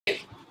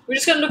We're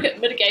just going to look at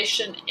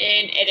mitigation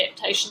and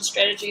adaptation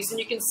strategies, and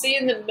you can see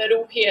in the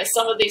middle here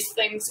some of these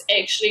things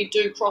actually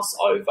do cross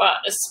over,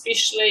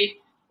 especially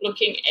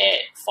looking at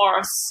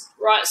forests,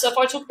 right? So if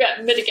I talk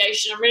about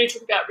mitigation, I'm really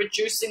talking about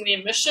reducing the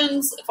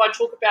emissions. If I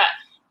talk about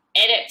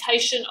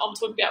adaptation, I'm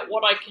talking about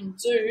what I can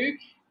do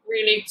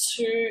really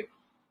to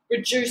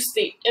reduce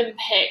the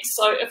impact.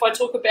 So if I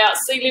talk about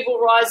sea level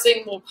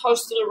rising, more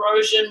coastal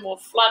erosion, more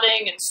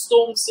flooding and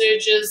storm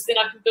surges, then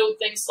I can build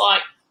things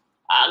like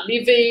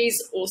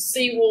levees or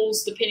seawalls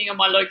depending on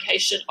my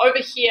location. Over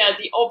here,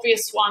 the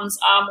obvious ones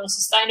are more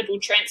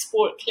sustainable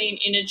transport, clean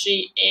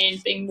energy,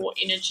 and being more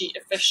energy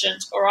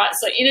efficient. All right,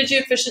 so energy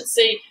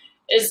efficiency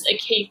is a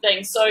key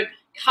thing. So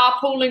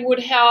carpooling would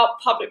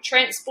help, public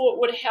transport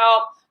would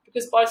help,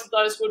 because both of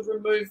those would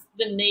remove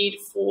the need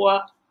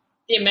for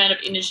the amount of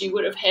energy we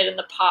would have had in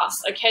the past.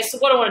 Okay, so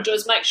what I want to do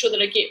is make sure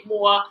that I get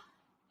more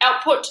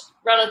output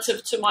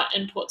relative to my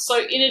input. So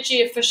energy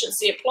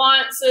efficiency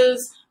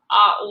appliances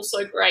are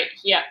also great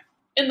here.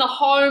 In the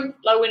home,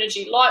 low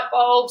energy light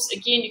bulbs,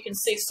 again, you can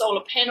see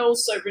solar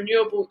panels, so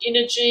renewable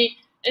energy.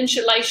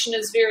 Insulation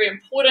is very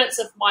important.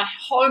 So if my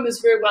home is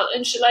very well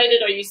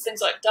insulated, I use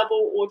things like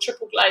double or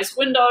triple glazed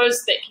windows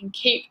that can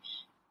keep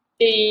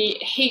the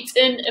heat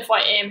in if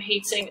I am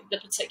heating the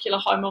particular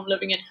home I'm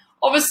living in.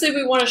 Obviously,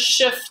 we want to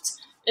shift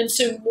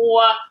into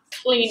more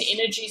clean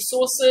energy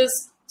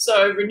sources,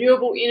 so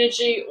renewable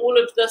energy,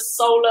 all of this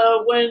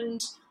solar,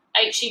 wind,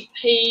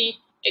 HEP,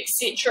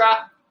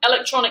 etc.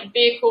 Electronic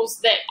vehicles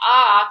that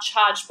are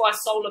charged by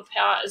solar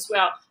power as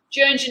well.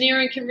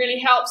 Geo-engineering can really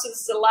help. So this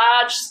is a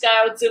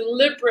large-scale,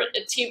 deliberate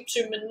attempt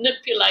to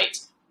manipulate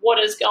what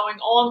is going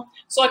on.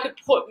 So I could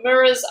put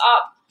mirrors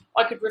up.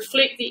 I could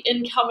reflect the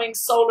incoming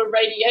solar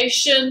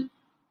radiation,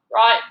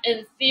 right?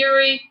 In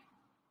theory,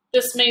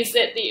 this means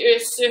that the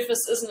Earth's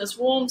surface isn't as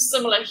warm.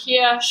 Similar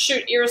here,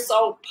 shoot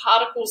aerosol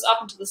particles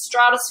up into the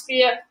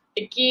stratosphere.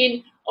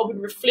 Again, I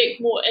would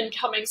reflect more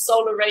incoming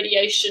solar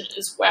radiation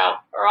as well,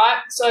 all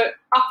right? So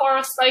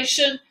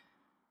afforestation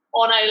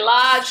on a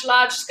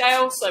large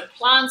scale, so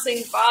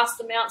planting vast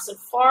amounts of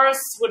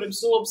forests would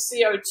absorb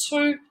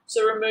CO2,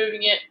 so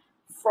removing it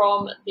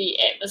from the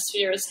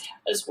atmosphere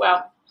as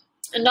well.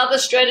 Another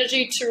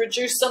strategy to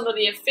reduce some of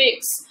the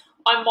effects,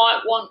 I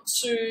might want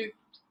to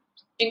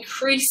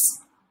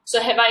increase,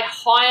 so have a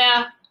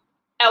higher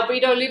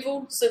albedo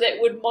level, so that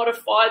would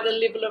modify the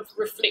level of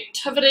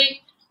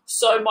reflectivity.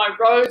 So my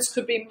roads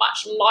could be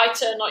much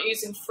lighter, not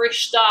using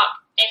fresh, dark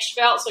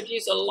asphalt, so I could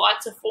use a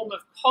lighter form of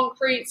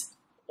concrete,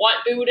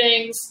 white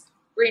buildings,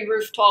 green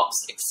rooftops,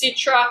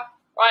 etc.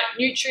 Right?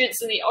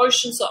 Nutrients in the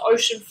ocean, so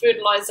ocean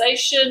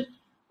fertilization,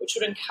 which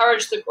would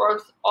encourage the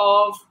growth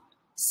of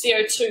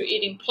CO2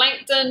 eating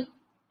plankton.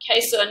 Okay,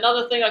 so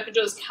another thing I could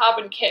do is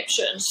carbon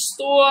capture and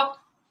store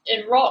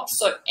in rocks,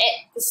 so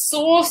at the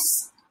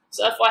source.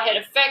 So if I had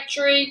a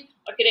factory,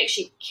 I could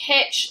actually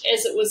catch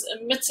as it was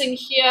emitting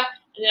here,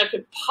 and then I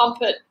could pump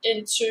it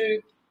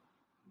into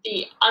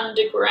the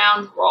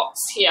underground rocks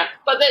here.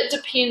 But that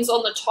depends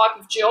on the type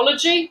of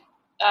geology.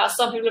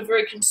 Some people are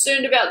very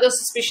concerned about this,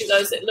 especially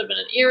those that live in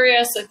an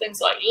area, so things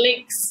like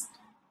leaks.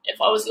 If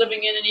I was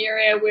living in an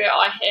area where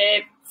I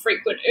have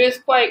frequent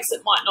earthquakes,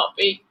 it might not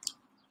be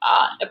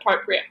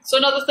appropriate. So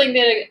another thing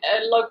that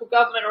a local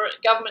government or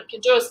a government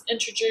can do is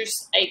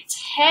introduce a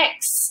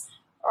tax.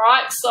 All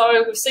right,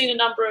 so we've seen a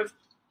number of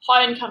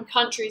high-income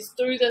countries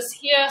do this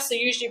here, so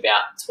usually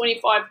about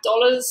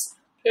 $25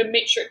 per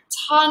metric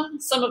ton.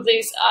 Some of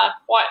these are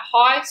quite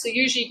high, so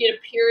usually you get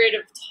a period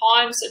of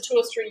time, so 2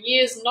 or 3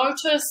 years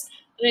notice,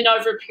 and then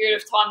over a period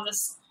of time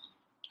this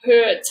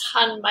per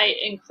ton may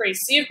increase.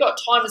 So you've got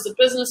time as a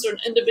business or an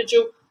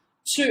individual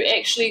to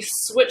actually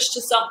switch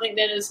to something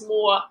that is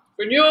more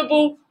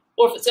renewable,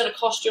 or if it's going to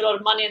cost you a lot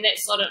of money and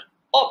that's not an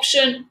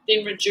option,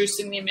 then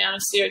reducing the amount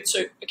of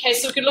CO2. Okay,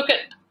 so we could look at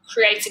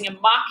creating a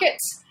market.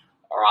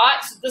 All right,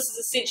 so this is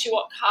essentially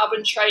what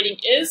carbon trading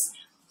is.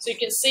 So you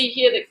can see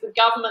here that the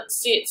government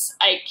sets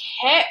a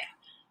cap.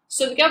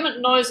 So the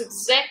government knows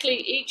exactly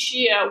each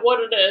year what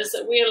it is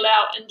that we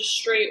allow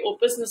industry or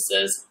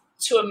businesses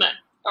to emit.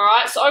 All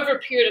right, so over a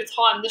period of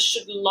time, this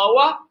should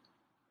lower.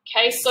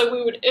 Okay, so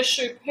we would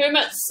issue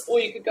permits, or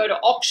you could go to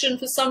auction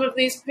for some of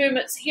these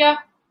permits here.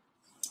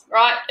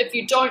 Right, if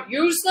you don't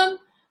use them,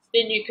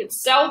 then you could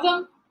sell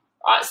them.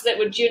 Right, so that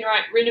would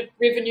generate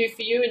revenue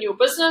for you and your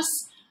business.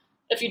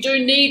 If you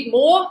do need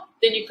more,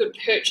 then you could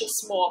purchase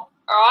more.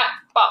 All right,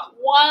 but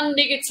one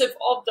negative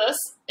of this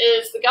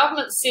is the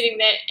government setting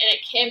that, and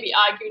it can be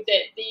argued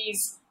that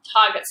these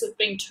targets have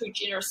been too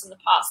generous in the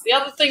past. The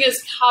other thing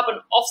is carbon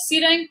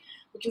offsetting.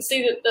 We can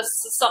see that this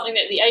is something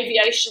that the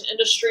aviation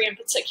industry in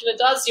particular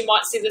does. You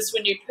might see this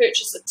when you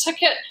purchase a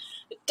ticket.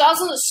 It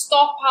doesn't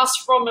stop us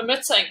from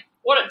emitting.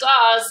 What it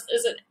does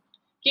is it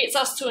gets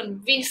us to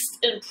invest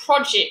in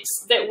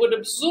projects that would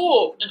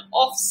absorb and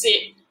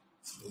offset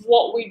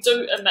what we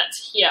do emit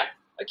here.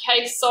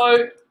 Okay,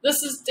 so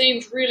this is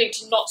deemed really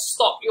to not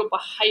stop your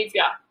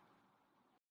behavior.